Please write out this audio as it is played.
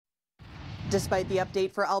Despite the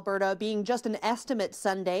update for Alberta being just an estimate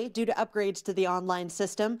Sunday due to upgrades to the online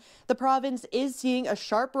system, the province is seeing a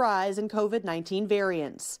sharp rise in COVID-19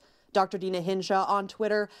 variants. Dr. Dina Hinshaw on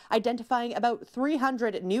Twitter identifying about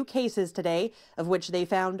 300 new cases today, of which they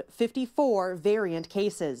found 54 variant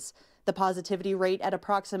cases. The positivity rate at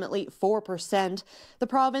approximately 4%. The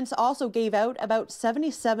province also gave out about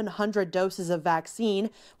 7,700 doses of vaccine,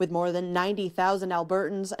 with more than 90,000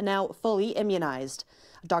 Albertans now fully immunized.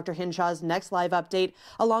 Dr. Hinshaw's next live update,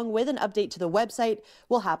 along with an update to the website,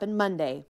 will happen Monday.